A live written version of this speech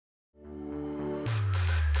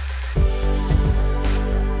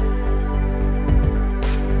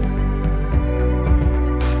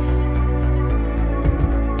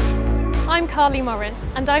Carly Morris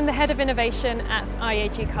and I'm the Head of Innovation at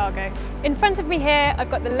IAG Cargo. In front of me here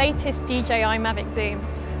I've got the latest DJI Mavic Zoom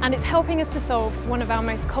and it's helping us to solve one of our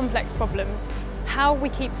most complex problems, how we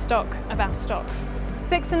keep stock of our stock.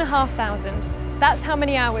 6,500. That's how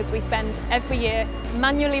many hours we spend every year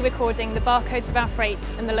manually recording the barcodes of our freight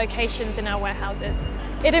and the locations in our warehouses.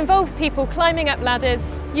 It involves people climbing up ladders,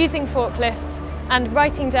 using forklifts and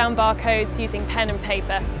writing down barcodes using pen and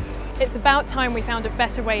paper. It's about time we found a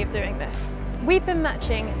better way of doing this. We've been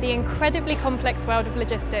matching the incredibly complex world of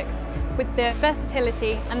logistics with the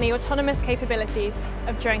versatility and the autonomous capabilities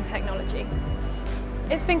of drone technology.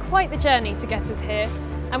 It's been quite the journey to get us here,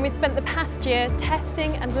 and we've spent the past year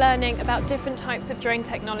testing and learning about different types of drone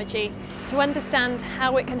technology to understand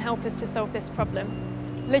how it can help us to solve this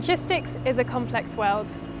problem. Logistics is a complex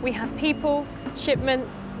world. We have people,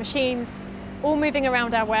 shipments, machines, all moving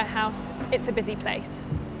around our warehouse. It's a busy place.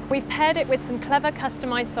 We've paired it with some clever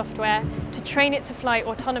customised software to train it to fly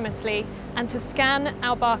autonomously and to scan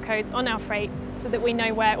our barcodes on our freight so that we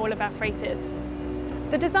know where all of our freight is.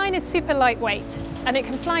 The design is super lightweight and it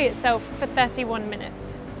can fly itself for 31 minutes.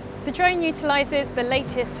 The drone utilises the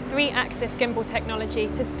latest 3-axis gimbal technology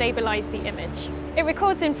to stabilise the image. It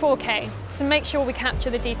records in 4K to make sure we capture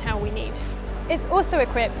the detail we need. It's also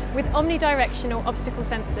equipped with omnidirectional obstacle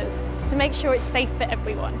sensors to make sure it's safe for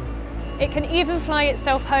everyone. It can even fly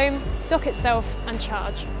itself home, dock itself and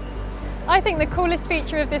charge. I think the coolest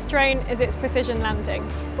feature of this drone is its precision landing,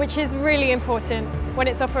 which is really important when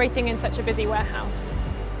it's operating in such a busy warehouse.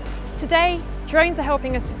 Today, drones are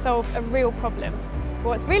helping us to solve a real problem.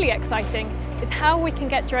 What's really exciting is how we can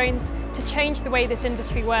get drones to change the way this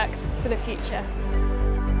industry works for the future.